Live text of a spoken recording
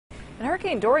And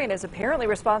Hurricane Dorian is apparently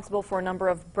responsible for a number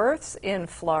of births in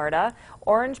Florida.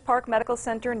 Orange Park Medical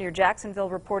Center near Jacksonville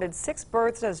reported 6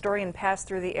 births as Dorian passed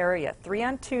through the area, 3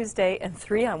 on Tuesday and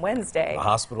 3 on Wednesday. The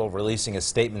hospital releasing a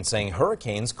statement saying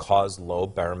hurricanes cause low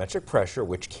barometric pressure,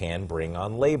 which can bring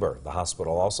on labor. The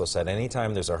hospital also said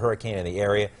anytime there's a hurricane in the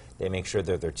area, they make sure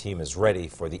that their team is ready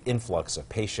for the influx of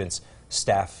patients.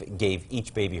 Staff gave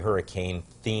each baby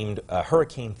hurricane-themed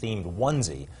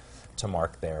onesie to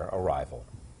mark their arrival.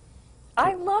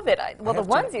 I love it. Well, the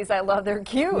onesies I love. They're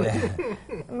cute. Yeah.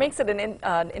 It makes it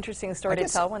an interesting story to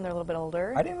tell when they're a little bit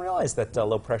older. I didn't realize that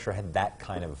low pressure had that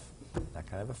kind of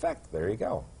effect. There you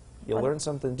go. You learned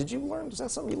something. Did you learn? Is that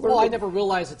something you learned? Well, I never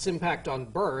realized its impact on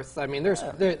birth. I mean,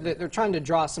 they're trying to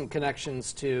draw some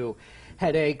connections to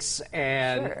headaches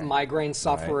and migraine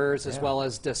sufferers, as well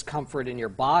as discomfort in your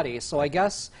body. So I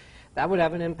guess that would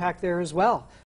have an impact there as well.